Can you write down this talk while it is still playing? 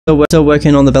Still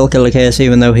working on the Bell Killer case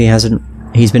even though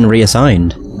he's been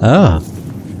reassigned. Oh.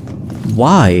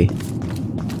 Why?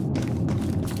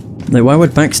 Like, why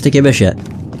would Baxter give a shit?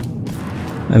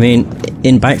 I mean,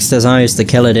 in Baxter's eyes, the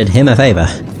killer did him a favour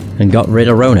and got rid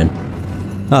of Ronan.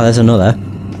 Oh, there's another.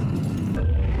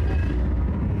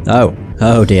 Oh.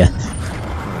 Oh dear.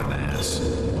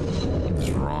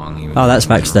 Oh, that's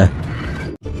Baxter.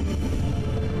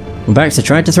 Baxter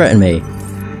tried to threaten me.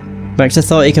 Baxter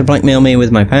thought he could blackmail me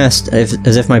with my past, as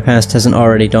if my past hasn't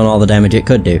already done all the damage it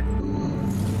could do.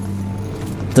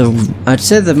 I'd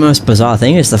say the most bizarre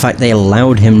thing is the fact they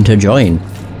allowed him to join.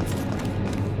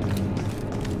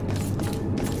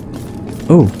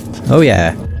 Ooh. Oh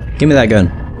yeah. Give me that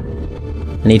gun.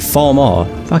 I need 4 more.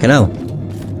 Fucking hell.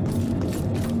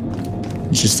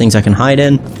 It's just things I can hide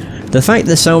in. The fact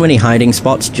there's so many hiding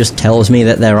spots just tells me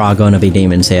that there are going to be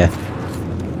demons here.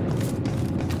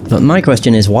 But my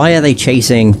question is, why are they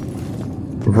chasing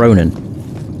Ronan?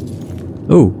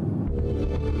 Ooh.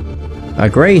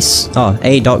 Grace. Oh,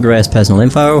 A.Grace personal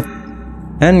info.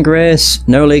 And Grace,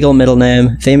 no legal middle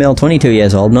name, female 22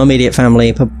 years old, no immediate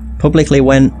family, publicly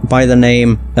went by the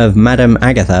name of Madame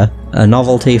Agatha, a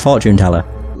novelty fortune teller.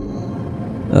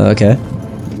 Okay.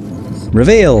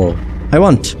 Reveal! I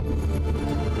want!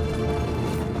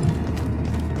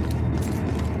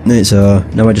 So,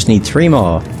 now I just need 3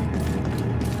 more.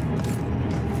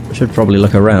 I should probably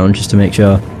look around just to make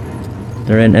sure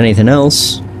there ain't anything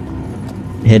else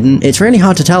hidden. It's really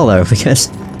hard to tell though, because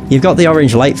you've got the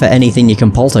orange light for anything you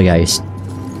can poltergeist.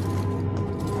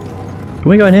 Can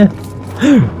we go in here?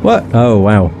 What? Oh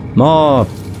wow. More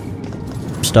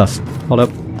stuff. Hold up.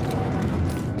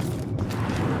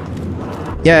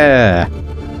 Yeah!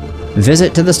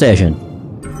 Visit to the station.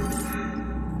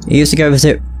 I used to go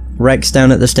visit Rex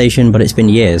down at the station, but it's been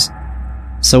years.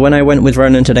 So when I went with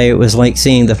Ronan today, it was like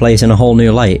seeing the place in a whole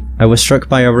new light. I was struck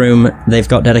by a room they've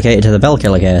got dedicated to the Bell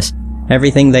Killer case.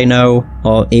 Everything they know,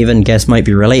 or even guess might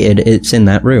be related, it's in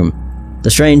that room. The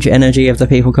strange energy of the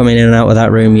people coming in and out of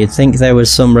that room, you'd think there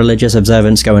was some religious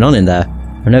observance going on in there.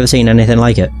 I've never seen anything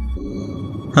like it.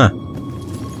 Huh.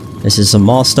 This is some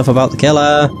more stuff about the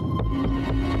killer.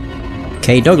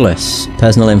 K. Douglas,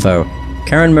 personal info.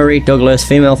 Karen Marie Douglas,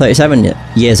 female 37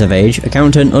 years of age,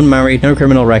 accountant, unmarried, no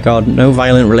criminal record, no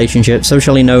violent relationship,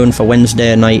 socially known for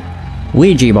Wednesday night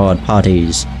Ouija board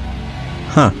parties.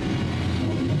 Huh.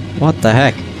 What the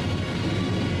heck?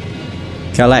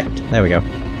 Collect. There we go.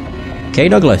 K.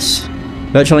 Douglas.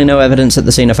 Virtually no evidence at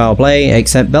the scene of foul play,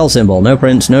 except bell symbol, no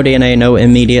prints, no DNA, no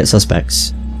immediate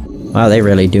suspects. Wow, they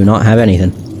really do not have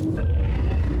anything.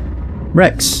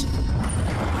 Rex.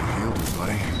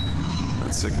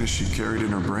 Sickness she carried in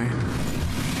her brain,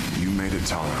 you made it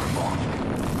tolerable.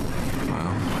 Well,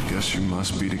 I guess you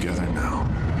must be together now.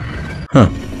 Huh.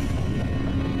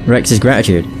 Rex's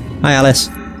gratitude. Hi Alice,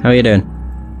 how are you doing?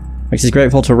 Rex is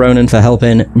grateful to Ronan for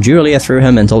helping Julia through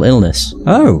her mental illness.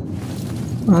 Oh!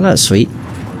 Oh, that's sweet.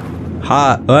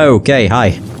 Hi. Okay, hi.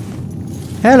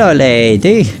 Hello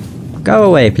lady! Go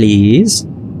away please.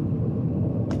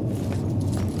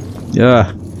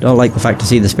 Ugh, don't like the fact to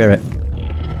see the spirit.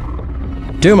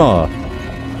 2 more!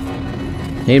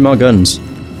 Need more guns.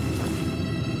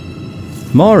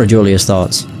 More of Julia's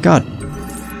thoughts. God.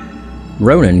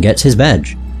 Ronan gets his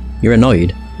badge. You're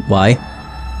annoyed. Why?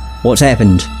 What's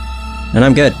happened? And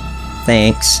I'm good.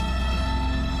 Thanks.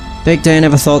 Big Day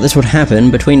never thought this would happen.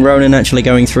 Between Ronan actually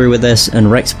going through with this and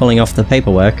Rex pulling off the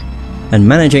paperwork and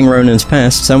managing Ronan's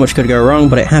past, so much could go wrong,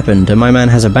 but it happened and my man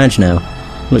has a badge now.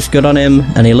 Looks good on him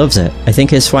and he loves it. I think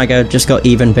his swagger just got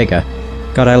even bigger.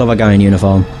 God, I love a guy in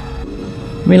uniform.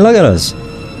 I mean, look at us.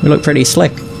 We look pretty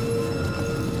slick.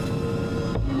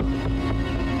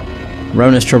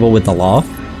 Ronan's trouble with the law?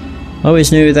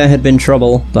 Always knew there had been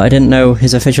trouble, but I didn't know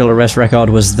his official arrest record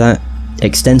was that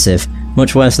extensive.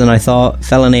 Much worse than I thought.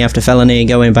 Felony after felony,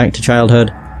 going back to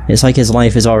childhood. It's like his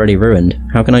life is already ruined.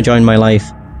 How can I join my life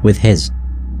with his?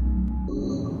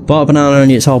 Bought a banana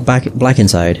and it's all black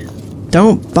inside.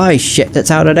 Don't buy shit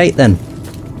that's out of date then.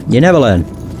 You never learn.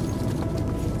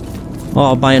 Or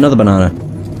I'll buy another banana.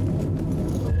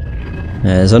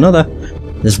 There's another.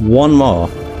 There's 1 more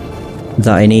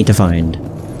that I need to find.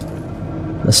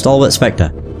 The Stalwart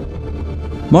Spectre.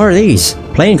 More of these!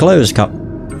 Plain clothes cop.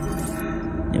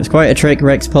 It was quite a trick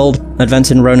Rex pulled,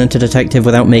 advancing Ronan to detective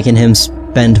without making him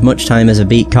spend much time as a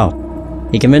beat cop.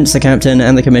 He convinced the captain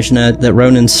and the commissioner that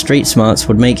Ronan's street smarts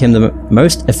would make him the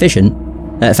most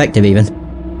effective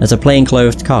even, as a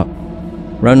plain-clothed cop.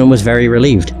 Ronan was very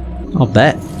relieved. I'll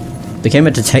bet. Became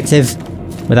a detective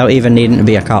without even needing to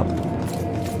be a cop.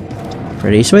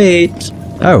 Pretty sweet.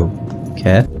 Oh,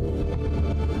 okay.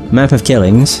 Map of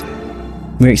killings.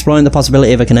 We're exploring the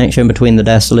possibility of a connection between the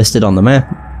deaths listed on the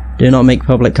map. Do not make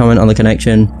public comment on the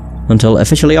connection until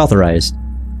officially authorized.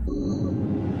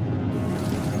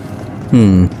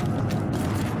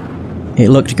 It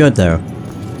looked good though.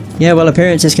 Yeah, well,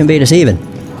 appearances can be deceiving,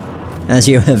 as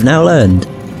you have now learned.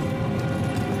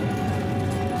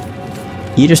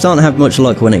 You just don't have much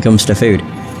luck when it comes to food.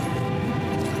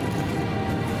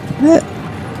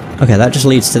 Okay, that just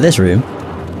leads to this room.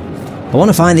 I want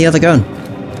to find the other gun.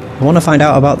 I want to find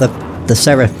out about the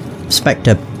Sarah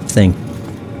Spectre thing.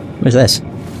 What is this?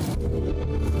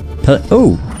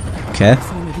 Oh, okay. The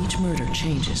form of each murder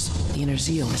changes. The inner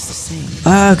zeal is the same.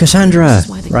 Ah, Cassandra. This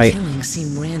is why the Right. killings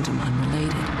seem random,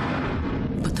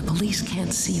 unrelated. But the police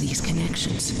can't see these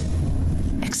connections.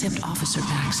 Except Officer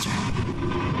Baxter.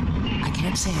 I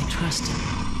can't say I trust him,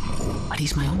 but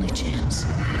he's my only chance.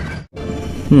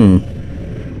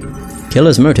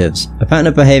 Killer's motives. A pattern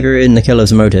of behaviour in the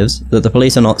killer's motives that the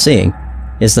police are not seeing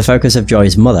is the focus of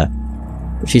Joy's mother.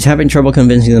 She's having trouble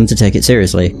convincing them to take it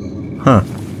seriously. Huh.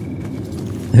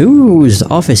 Whose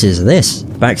office is this?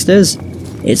 Baxter's?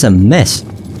 It's a mess.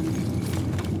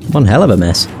 One hell of a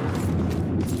mess.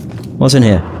 What's in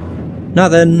here?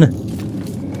 Nothing.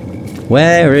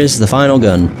 Where is the final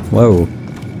gun? Whoa.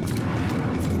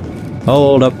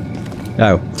 Hold up.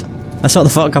 Oh. I saw the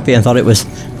photocopy and thought it was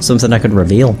something I could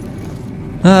reveal.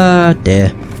 Ah,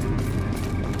 dear.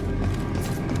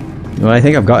 Well, I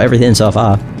think I've got everything so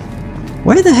far.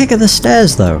 Where the heck are the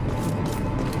stairs, though?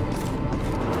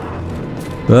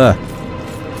 Ugh.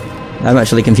 I'm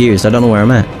actually confused. I don't know where I'm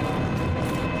at.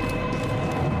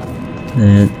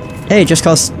 Hey, it just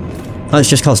costs... Oh, it's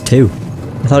just cost 2.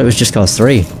 I thought it was just cost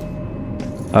 3.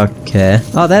 Okay.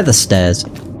 Oh, they're the stairs.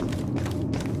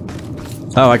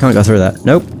 Oh, I can't go through that.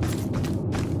 Nope.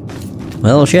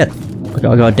 Well, shit. I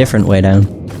gotta go a different way down,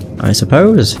 I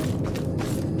suppose.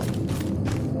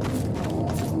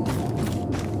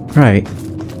 Right.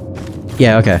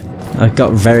 Yeah, okay. I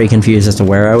got very confused as to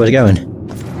where I was going.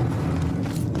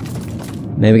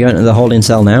 Maybe going to the holding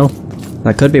cell now?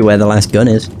 That could be where the last gun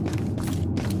is.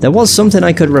 There was something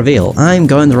I could reveal. I'm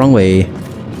going the wrong way.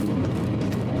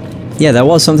 Yeah, there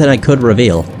was something I could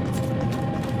reveal.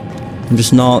 I'm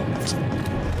just not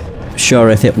sure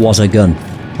if it was a gun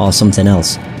or something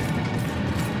else.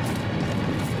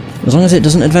 As long as it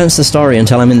doesn't advance the story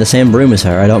until I'm in the same room as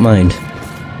her, I don't mind.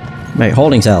 Right,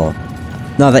 holding cell.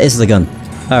 No, that is the gun.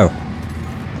 Oh.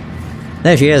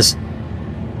 There she is.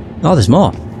 Oh, there's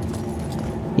more.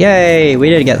 Yay, we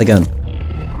did get the gun.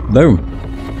 Boom.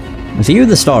 View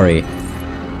the story.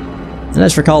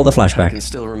 Let's recall the flashback. I can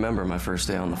still remember my first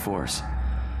day on the force.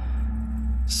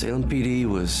 Salem PD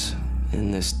was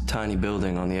in this tiny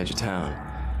building on the edge of town.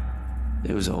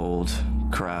 It was old,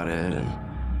 crowded, and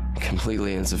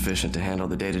completely insufficient to handle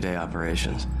the day-to-day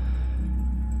operations.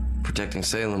 Protecting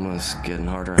Salem was getting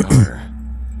harder and harder.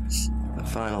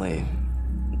 Finally,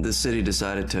 the city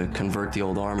decided to convert the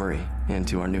old armory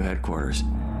into our new headquarters.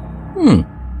 And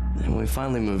when we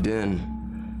finally moved in,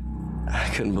 I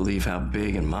couldn't believe how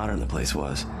big and modern the place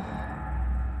was.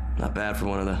 Not bad for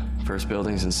one of the first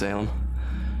buildings in Salem.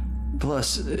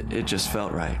 Plus, it just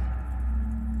felt right.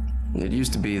 It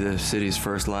used to be the city's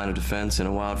first line of defense in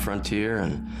a wild frontier,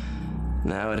 and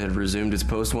now it had resumed its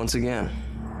post once again.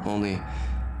 Only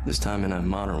this time in a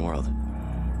modern world.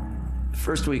 The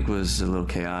first week was a little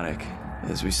chaotic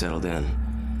as we settled in.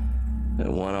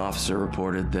 One officer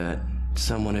reported that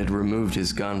someone had removed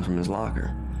his gun from his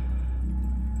locker.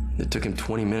 It took him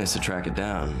 20 minutes to track it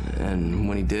down, and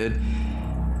when he did,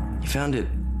 he found it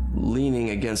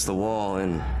leaning against the wall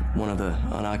in one of the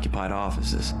unoccupied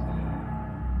offices.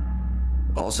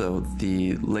 Also,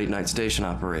 the late-night station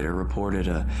operator reported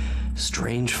a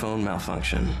strange phone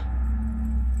malfunction.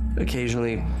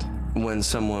 Occasionally, when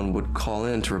someone would call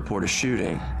in to report a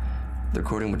shooting, the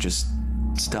recording would just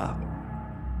stop.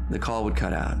 The call would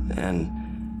cut out, and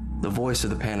the voice of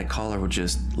the panicked caller would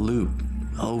just loop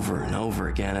over and over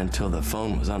again until the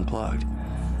phone was unplugged.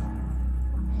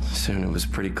 Soon it was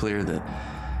pretty clear that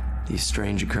these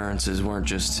strange occurrences weren't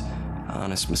just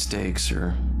honest mistakes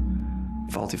or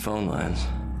faulty phone lines.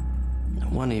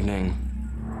 One evening,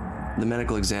 the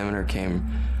medical examiner came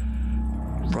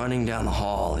running down the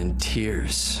hall in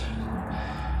tears.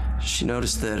 She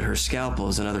noticed that her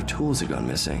scalpels and other tools had gone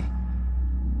missing.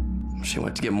 She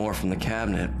went to get more from the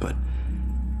cabinet, but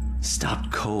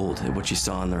stopped cold at what she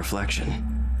saw in the reflection.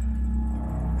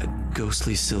 A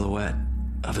ghostly silhouette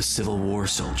of a Civil War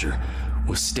soldier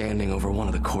was standing over one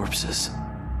of the corpses.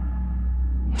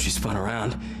 She spun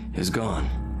around, it was gone.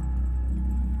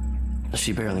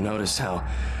 She barely noticed how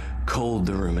cold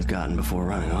the room had gotten before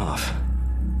running off.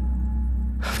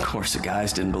 Of course, the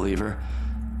guys didn't believe her.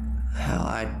 Hell,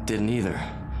 I didn't either.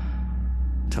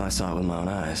 Till I saw it with my own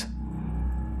eyes.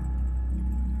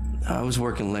 I was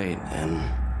working late and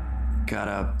got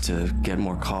up to get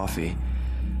more coffee.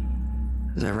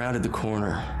 As I rounded the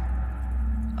corner,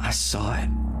 I saw it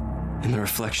in the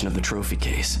reflection of the trophy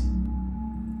case.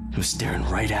 It was staring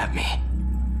right at me.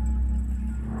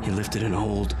 He lifted an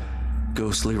old,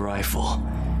 ghostly rifle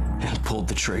and pulled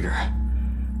the trigger.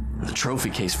 The trophy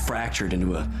case fractured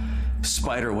into a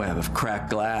spider web of cracked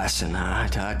glass, and I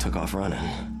took off running.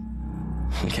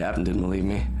 The captain didn't believe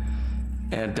me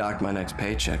and docked my next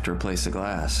paycheck to replace the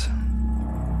glass.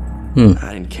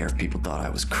 I didn't care if people thought I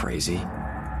was crazy.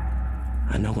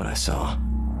 I know what I saw.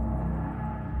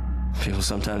 People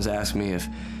sometimes ask me if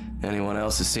anyone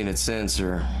else has seen it since,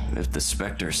 or if the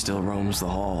specter still roams the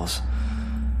halls.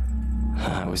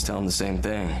 I always tell them the same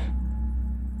thing.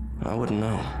 I wouldn't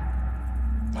know.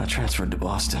 I transferred to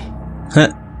Boston.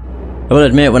 I will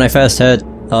admit, when I first heard...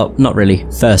 oh, not really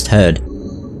first heard.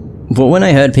 But when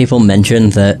I heard people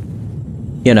mention that,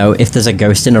 you know, if there's a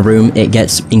ghost in a room, it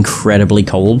gets incredibly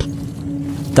cold,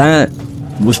 that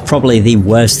was probably the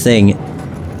worst thing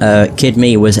kid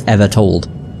me was ever told.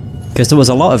 Because there was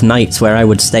a lot of nights where I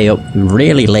would stay up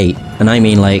really late, and I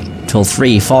mean like till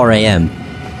 3, 4 AM,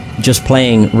 just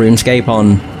playing RuneScape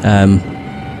on,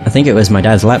 I think it was my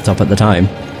dad's laptop at the time.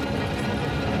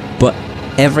 But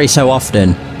every so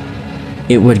often,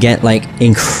 it would get like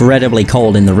incredibly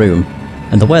cold in the room.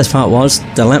 And the worst part was,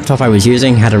 the laptop I was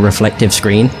using had a reflective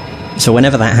screen, so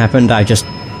whenever that happened I just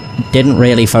didn't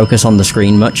really focus on the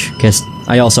screen much, because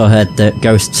I also heard that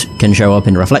ghosts can show up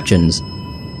in reflections.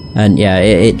 And yeah,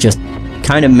 it just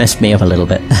kind of messed me up a little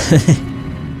bit.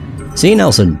 C.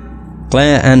 Nelson.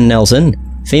 Claire Ann Nelson,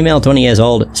 female 20 years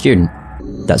old, student.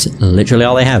 That's literally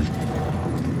all they have.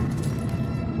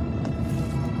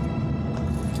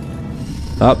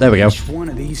 Oh, there we go. Each one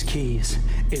of these keys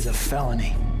is a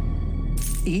felony.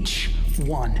 Each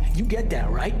one. You get that,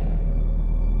 right?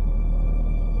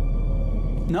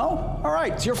 No? All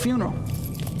right, it's your funeral.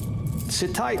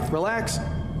 Sit tight, relax.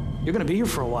 You're gonna be here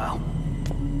for a while.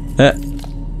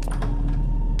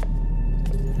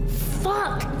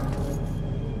 Fuck!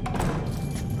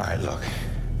 Alright,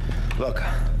 look,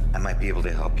 I might be able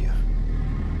to help you.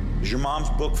 Is your mom's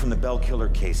book from the Bell Killer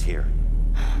case here?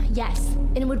 Yes,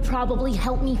 and it would probably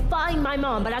help me find my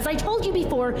mom, but as I told you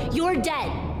before, you're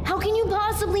dead. How can you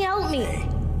possibly help me? Hey,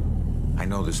 I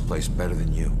know this place better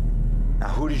than you. Now,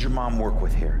 who did your mom work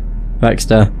with here?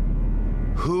 Baxter.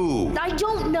 Who? I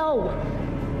don't know.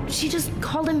 She just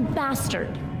called him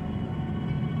bastard.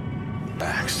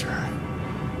 Baxter.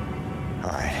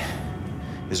 Alright.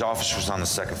 His office was on the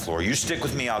 2nd floor. You stick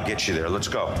with me, I'll get you there. Let's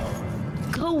go.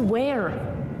 Go where?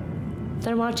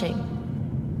 They're watching.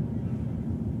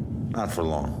 Not for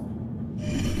long.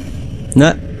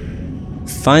 Nah.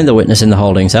 Find the witness in the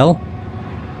holding cell.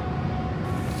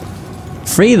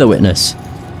 Free the witness.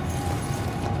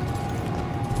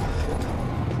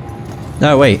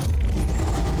 No, wait.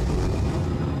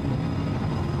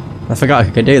 I forgot I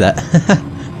could do that.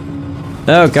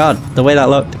 Oh god, the way that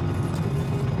looked.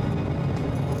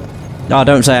 Oh,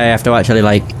 don't say I have to actually,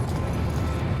 like,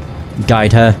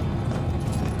 guide her.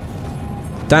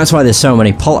 That's why there's so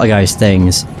many poltergeist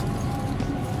things.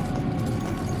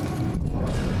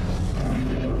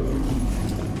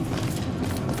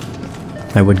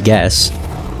 I would guess.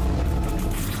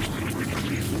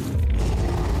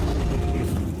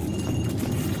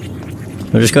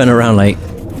 We're just going around, like,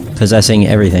 possessing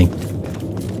everything.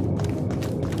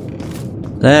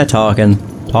 They're talking.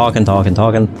 Talking.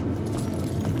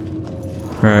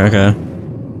 Right, okay.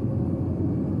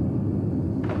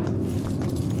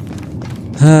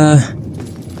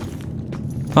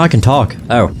 I can talk.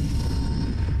 Oh.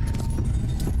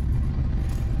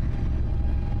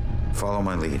 Follow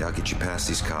my lead. I'll get you past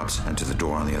these cops and to the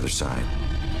door on the other side.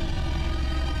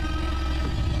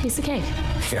 Piece of cake.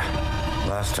 Yeah.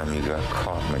 Last time you got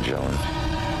caught, Magellan.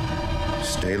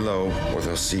 Stay low or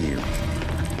they'll see you.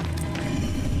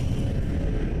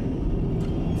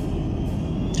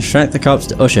 Distract the cops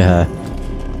to usher her.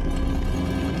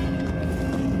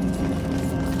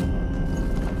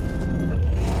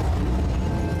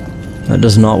 That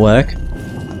does not work.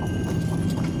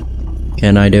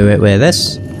 Can I do it with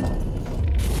this?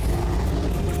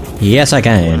 Yes, I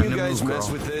can. You guys mess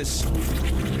with this?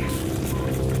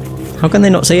 How can they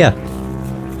not see her?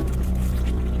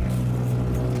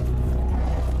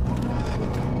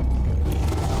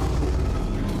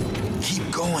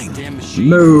 Keep going. Damn machine.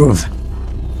 Move!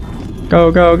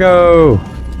 Go!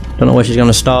 Don't know where she's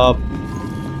gonna stop.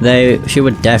 She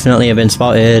would definitely have been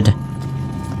spotted.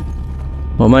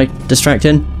 What am I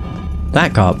distracting?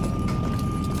 That cop.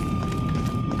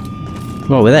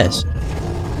 What with this?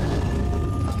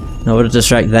 That would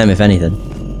distract them, if anything.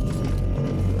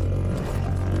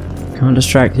 Can't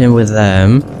distract him with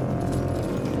them.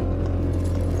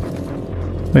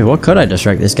 Wait, what could I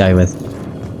distract this guy with?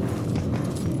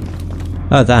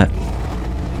 Oh, that.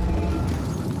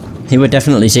 He would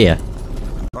definitely see her.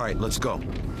 Alright, let's go.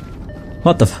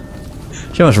 What the f-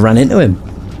 She almost ran into him.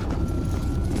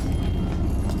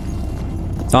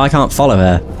 Oh, I can't follow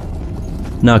her.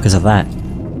 No, because of that.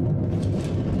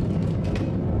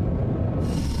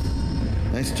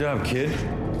 Nice job, kid.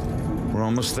 We're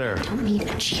almost there. Don't need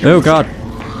a cheer. Oh god.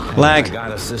 I Lag.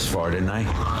 got us this far, didn't I?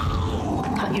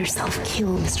 Got yourself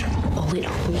killed, Mr. Bullet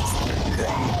Holes.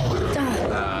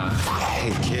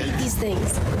 Hey, kid. These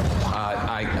things.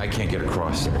 I can't get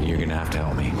across there. You're gonna have to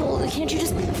help me. Well, can't you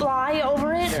just fly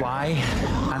over it? Fly?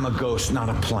 I'm a ghost, not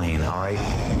a plane, alright?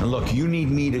 And look, you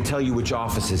need me to tell you which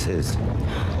office is his.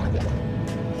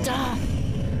 Duh.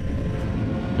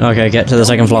 Okay, get to the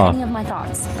second floor. Any of my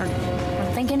thoughts, or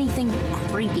think anything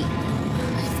creepy.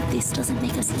 This doesn't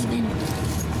make us even.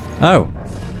 Oh.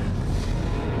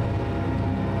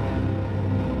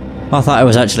 I thought I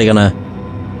was actually gonna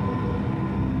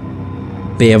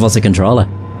be able to control her.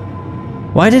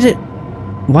 Why did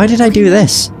I do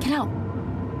this? Get out.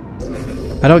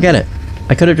 I don't get it.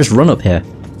 I could have just run up here.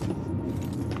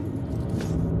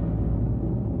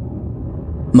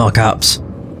 More cops.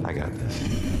 I got this.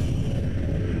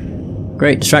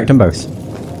 Great, distract them both.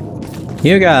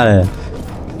 You got it.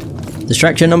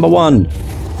 Distraction number 1.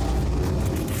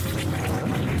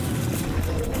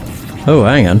 Oh,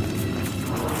 hang on.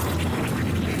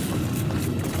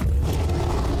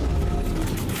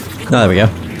 Oh, there we go.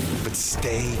 But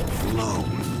stay low.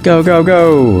 Go, go,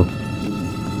 go!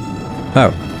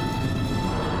 Oh.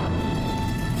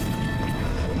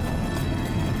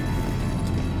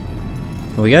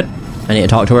 Are we good? I need to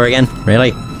talk to her again?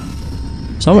 Really?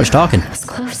 So much talking. That was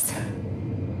close.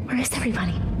 Where is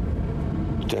everybody?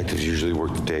 Detectives usually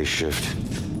work the day shift.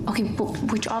 Okay, but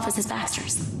which office is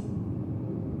Baxter's?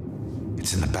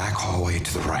 It's in the back hallway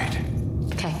to the right.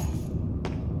 Okay.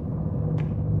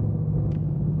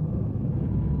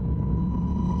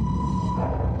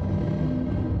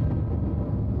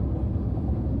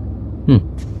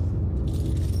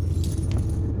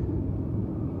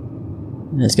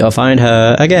 Let's go find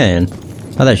her again.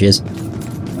 Oh, there she is.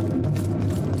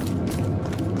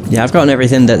 Yeah, I've gotten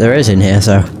everything that there is in here,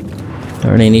 so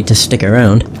don't really need to stick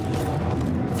around.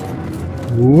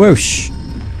 Whoosh!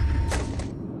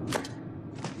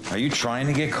 Are you trying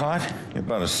to get caught? You're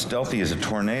about as stealthy as a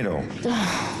tornado.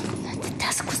 The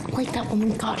desk was like that when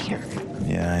we got here.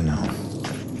 Yeah, I know.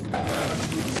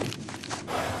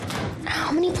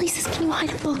 How many places can you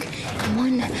hide a book in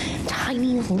one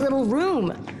tiny little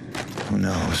room? Who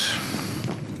knows?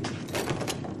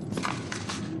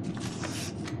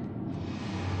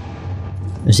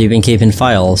 Has he been keeping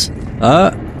files?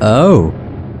 Oh.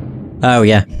 Oh,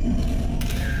 yeah.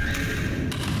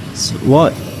 So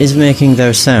what is making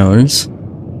those sounds?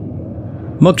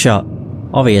 Mugshot,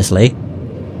 obviously.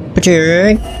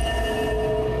 Paching!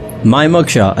 My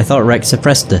mugshot. I thought Rex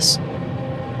suppressed this.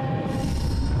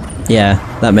 Yeah,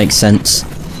 that makes sense.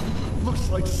 Looks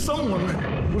like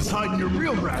someone was hiding your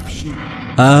real rap sheet.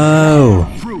 Oh.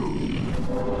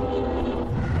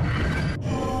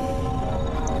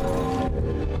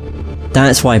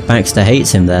 That's why Baxter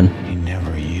hates him then. He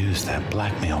never used that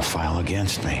blackmail file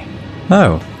against me.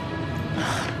 Oh.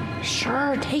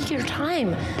 Sure, take your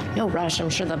time. No rush, I'm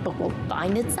sure the book will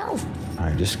bind itself.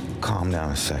 Alright, just calm down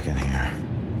a second here.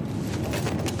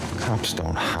 Cops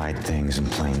don't hide things in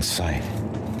plain sight.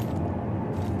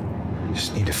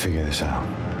 Just need to figure this out.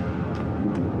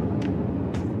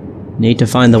 Need to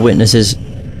find the witnesses.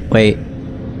 Wait.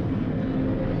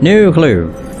 New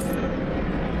clue.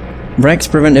 Rex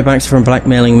prevented Baxter from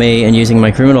blackmailing me and using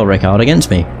my criminal record against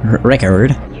me.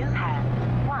 Record? You have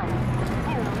one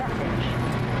new message.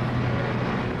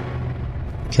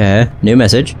 Okay, new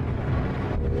message.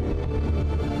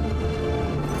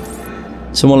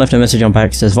 Someone left a message on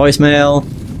Baxter's voicemail.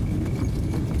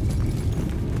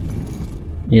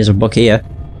 Here's a book here.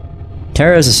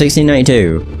 Terrors of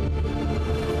 1692.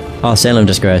 Oh, Salem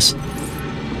disgrace.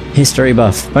 History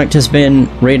buff. Baxter's been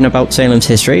reading about Salem's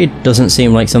history. Doesn't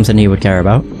seem like something he would care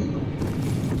about.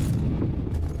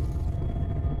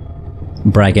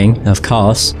 Bragging, of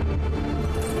course.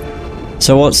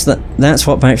 So what's that? That's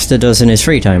what Baxter does in his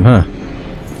free time, huh?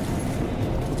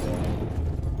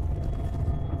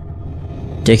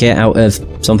 Ticket out of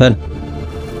something.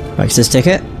 Baxter's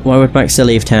ticket? Why would Baxter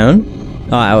leave town?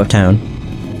 Oh, out of town.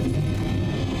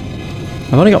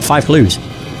 I've only got 5 clues.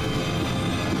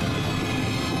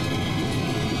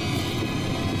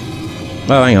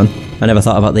 Oh, hang on. I never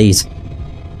thought about these.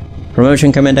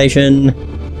 Promotion commendation.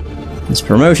 This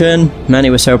promotion. Manny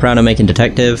was so proud of making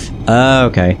detective.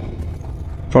 Okay.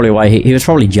 Probably why he was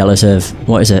probably jealous of...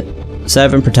 What is it?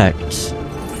 Serve and protect.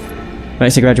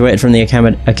 Baxter graduated from the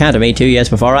academy 2 years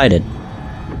before I did.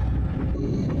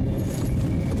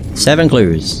 7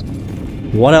 clues.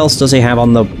 What else does he have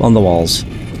on the walls?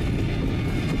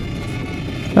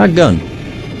 A gun.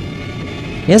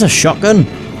 He has a shotgun.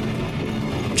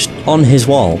 Just on his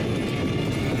wall.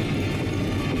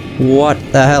 What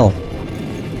the hell?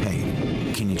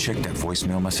 Hey, can you check that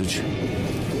voicemail message?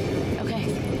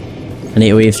 Okay. I need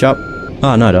to eavesdrop.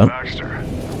 Oh, no, I don't. Baxter,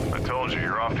 I told you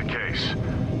you're off the case.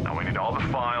 Now we need all the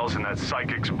files in that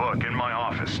psychic's book in my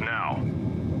office now.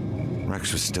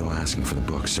 Rex was still asking for the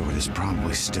book, so it is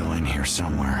probably still in here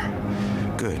somewhere.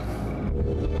 Good.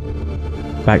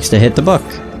 Baxter hid the book.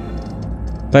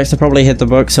 Baxter probably hid the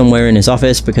book somewhere in his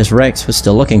office because Rex was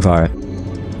still looking for it.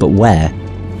 But where?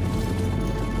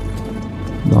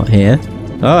 Not here.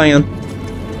 Oh, hang on.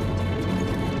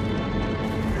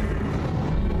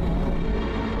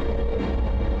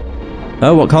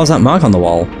 Oh, what caused that mark on the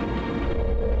wall?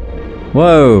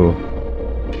 Whoa.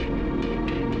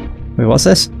 Wait, what's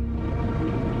this?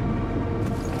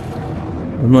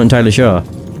 I'm not entirely sure.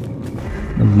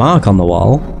 The mark on the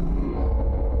wall.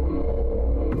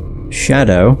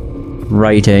 Shadow.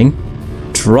 Writing.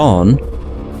 Drawn.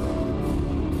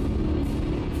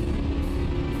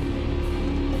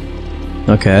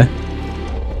 Okay.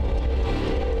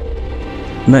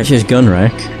 Matches gun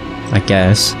rack, I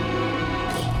guess.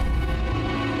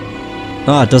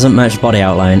 Oh, it doesn't match body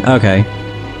outline. Okay.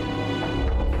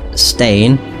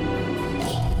 Stain.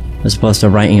 As opposed to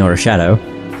writing or a shadow.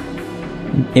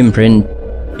 Imprint.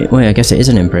 Wait, I guess it is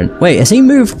an imprint. Wait, has he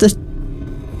moved the...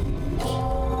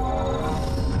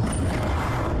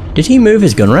 Did he move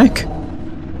his gun rack?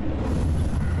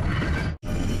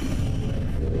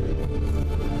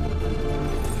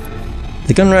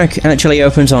 The gun rack actually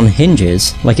opens on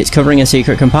hinges, like it's covering a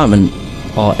secret compartment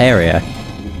or area.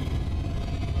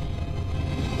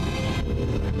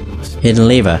 Hidden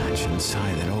lever.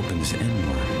 Inside that opens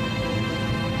inward.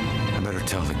 I better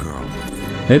tell the girl.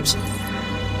 Oops.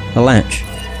 A latch.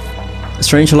 A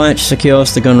strange latch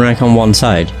secures the gun rack on one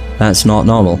side. That's not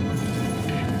normal.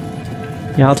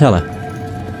 Yeah, I'll tell her.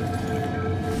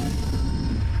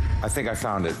 I think I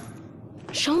found it.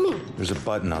 Show me. There's a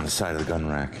button on the side of the gun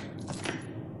rack.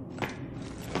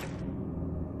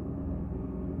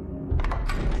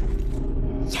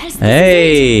 Yes.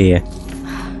 Hey!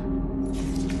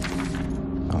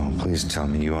 Oh, please tell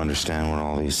me you understand what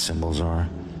all these symbols are.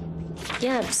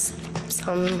 Yes,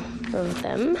 some of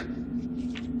them.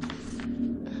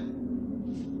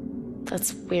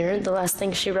 That's weird. The last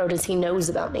thing she wrote is he knows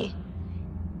about me.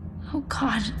 Oh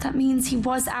God, that means he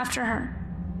was after her.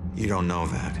 You don't know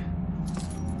that.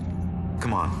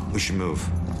 Come on, we should move.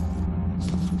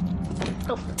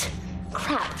 Oh,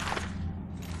 crap.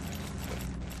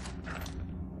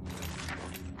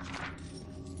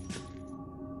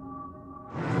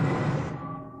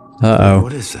 Uh-oh.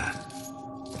 What is that?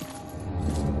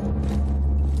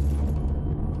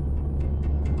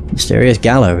 Mysterious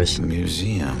gallows. A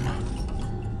museum.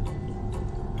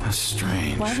 How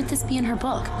strange. Why would this be in her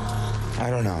book? I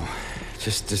don't know.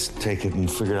 Just take it and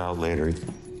figure it out later.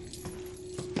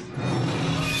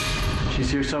 She's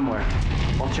here somewhere.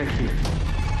 I'll check here.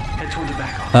 Head toward the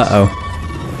back office.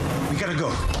 Uh-oh. We gotta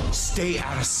go. Stay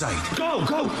out of sight. Go,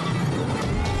 go!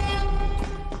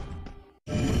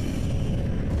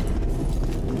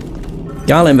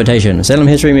 Gala invitation. Salem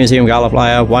History Museum gala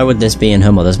flyer. Why would this be in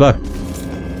her mother's book?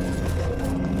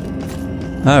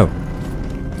 Oh.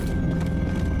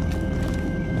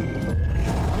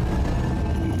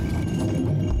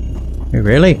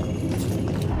 Really?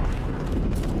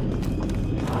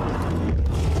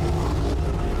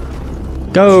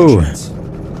 Go!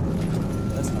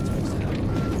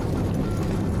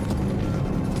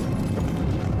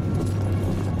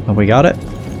 Have we got it?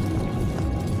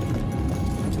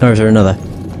 Or is there another?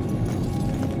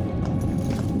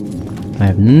 I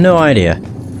have no idea.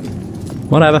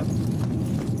 Whatever.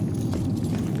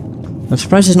 I'm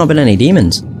surprised there's not been any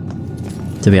demons,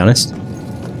 to be honest.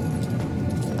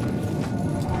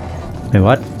 Wait,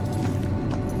 what?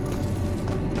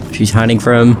 She's hiding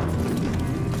from...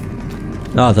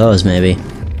 Oh, those, maybe.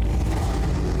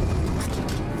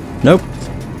 Nope.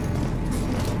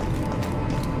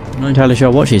 I'm not entirely sure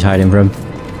what she's hiding from.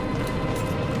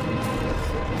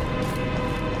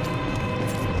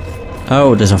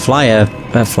 Oh, there's a flyer.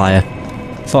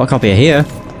 Photocopier here.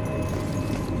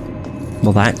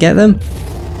 Will that get them?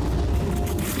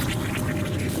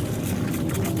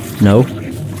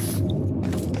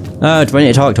 Oh, do I need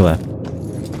to talk to her?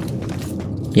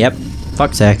 Yep.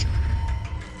 Fuck's sake.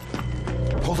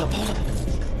 Hold up.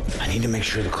 I need to make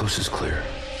sure the coast is clear.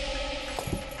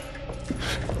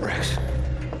 Rex.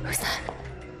 Who's that?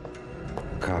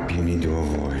 Cop you need to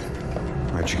avoid.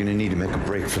 Alright, you're gonna need to make a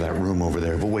break for that room over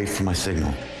there. We'll wait for my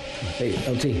signal. Hey,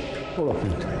 LT, hold up a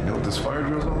minute. You know what this fire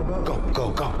drill's all about?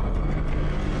 Go. Come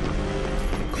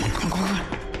on.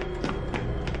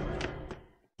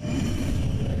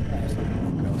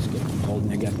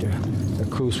 Holding, I got their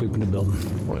crew sweeping the building.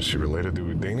 What, is she related to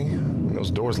Houdini?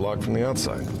 Those doors locked from the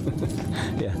outside.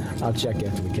 Yeah, I'll check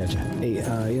after we catch her. Hey,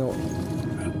 I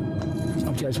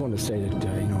just wanted to say that,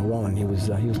 Ronan, he was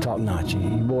top-notch. He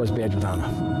wore his badge with honor.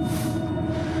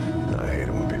 I hate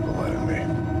it when people lie to me.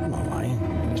 I'm not lying.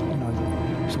 There's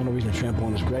no reason to trample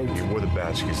on his grave. He wore the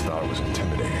badge because he thought it was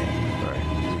intimidating, right?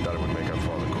 He thought it would make up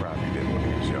for all the crap he did when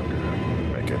he was younger.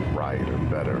 Make it right or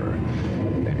better, or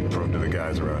maybe prove to the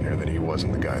guys around here that he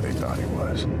wasn't the guy they thought he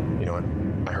was. You know what?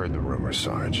 I heard the rumors,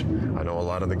 Sarge. I know a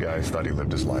lot of the guys thought he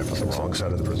lived his life on the wrong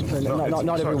side of the prison.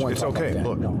 Not everyone. It's okay. Like that.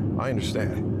 Look, No. I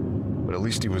understand. But at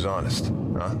least he was honest,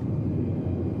 huh?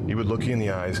 He would look you in the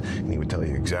eyes, and he would tell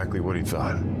you exactly what he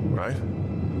thought, right?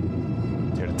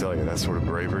 Here to tell you, that sort of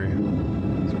bravery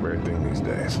is a rare thing these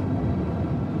days.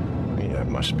 You have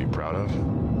much to be proud of.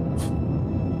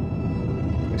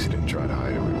 At least he didn't try to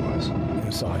hide who he was.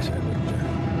 I'm sorry, sir, but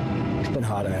it's been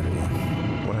hard on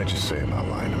everyone. What did I just say about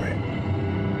lying to me?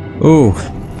 Ooh.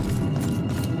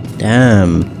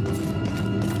 Damn.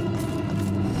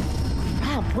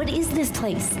 Rob, what is this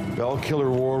place? Bell Killer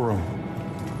War Room.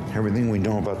 Everything we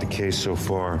know about the case so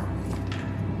far.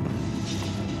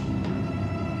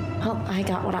 Well, I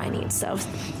got what I need, so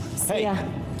see ya.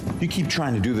 You keep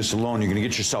trying to do this alone, you're gonna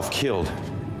get yourself killed.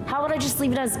 How about I just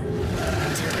leave it as...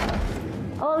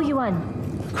 Oh, you won.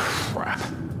 Crap.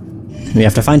 We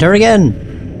have to find her again.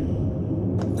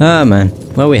 Ah, man.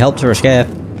 Well, we helped her escape.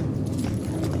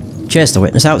 Chase the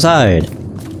witness outside.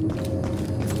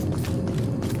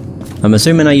 I'm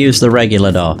assuming I used the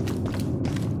regular door.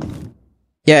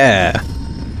 Yeah.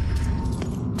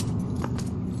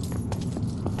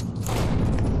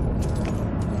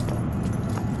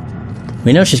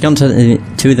 We know she's gone to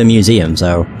the museum,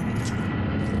 so...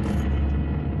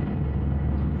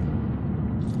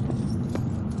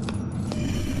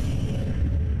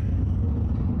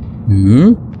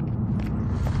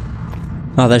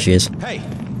 Oh, there she is. Hey!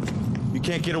 You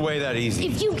can't get away that easy.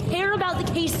 If you care about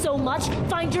the case so much,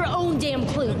 find your own damn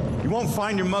clue. You won't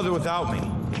find your mother without me.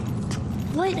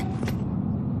 What?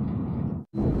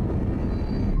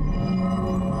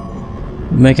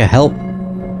 Make her help.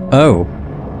 Oh.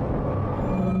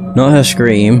 Not her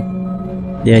scream.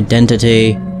 The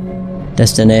identity.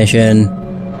 Destination.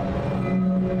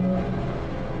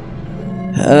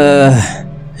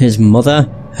 His mother?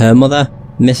 Her mother?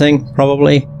 Missing,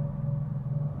 probably?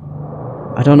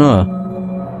 I don't know.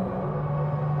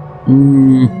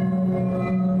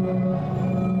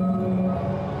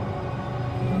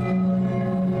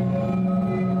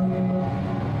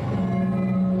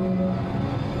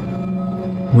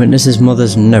 Witness's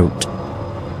mother's note.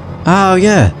 Oh,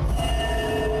 yeah.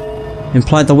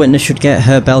 Implied the witness should get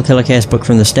her Bell Killer case book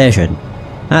from the station.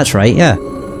 That's right, yeah.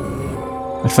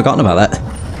 I'd forgotten about that.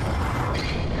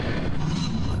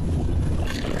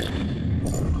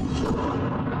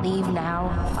 Leave now,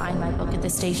 find my book at the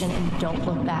station, and don't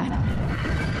look back.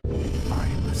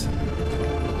 Alright, listen.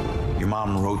 Your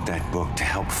mom wrote that book to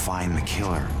help find the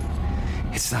killer.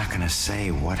 It's not gonna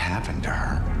say what happened to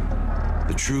her.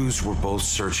 The truths we're both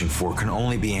searching for can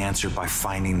only be answered by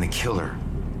finding the killer.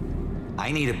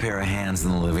 I need a pair of hands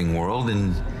in the living world,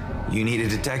 and you need a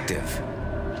detective.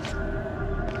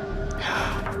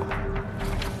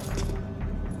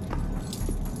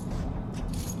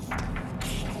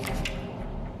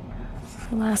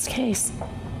 The last case.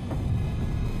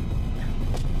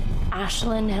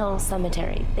 Ashland Hill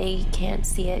Cemetery. They can't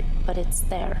see it, but it's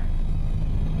there.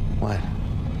 What?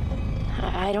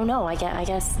 I don't know. I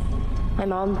guess my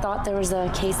mom thought there was a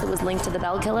case that was linked to the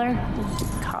Bell Killer.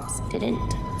 Cops didn't.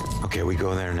 Okay, we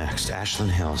go there next.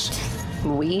 Ashland Hills.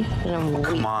 We?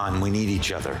 Come on, we need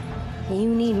each other.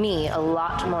 You need me a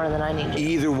lot more than I need you.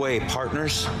 Either way,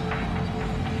 partners.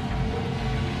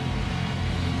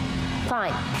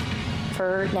 Fine.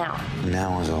 For now.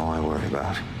 Now is all I worry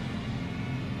about.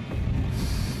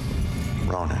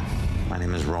 Ronan. My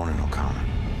name is Ronan O'Connor.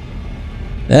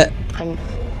 I'm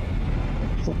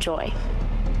Joy.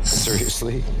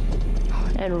 Seriously?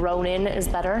 And Ronan is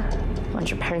better? Don't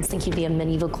your parents think you'd be a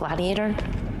medieval gladiator?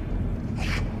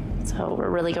 So we're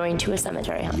really going to a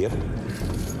cemetery, huh? Yep.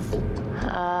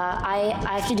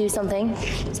 I have to do something,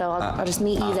 so I'll just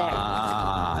meet you there.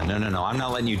 No, I'm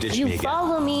not letting you ditch If you me again.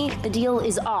 follow me, the deal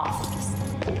is off.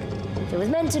 If it was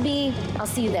meant to be, I'll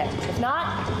see you there. If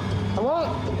not, I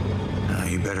won't.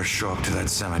 You better show up to that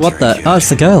cemetery. What the? kid. Oh, it's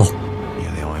the girl.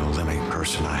 You're the only living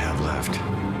person I have left.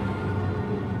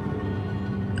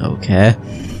 Okay.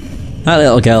 That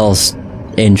little girl's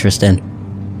interesting.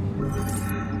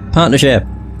 Partnership.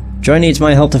 Joy needs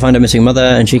my help to find her missing mother,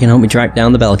 and she can help me track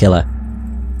down the bell killer.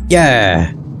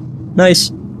 Yeah!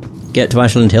 Nice. Get to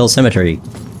Ashland Hill Cemetery.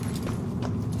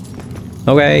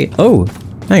 Okay. Oh,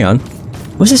 hang on.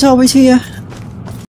 Was this always here?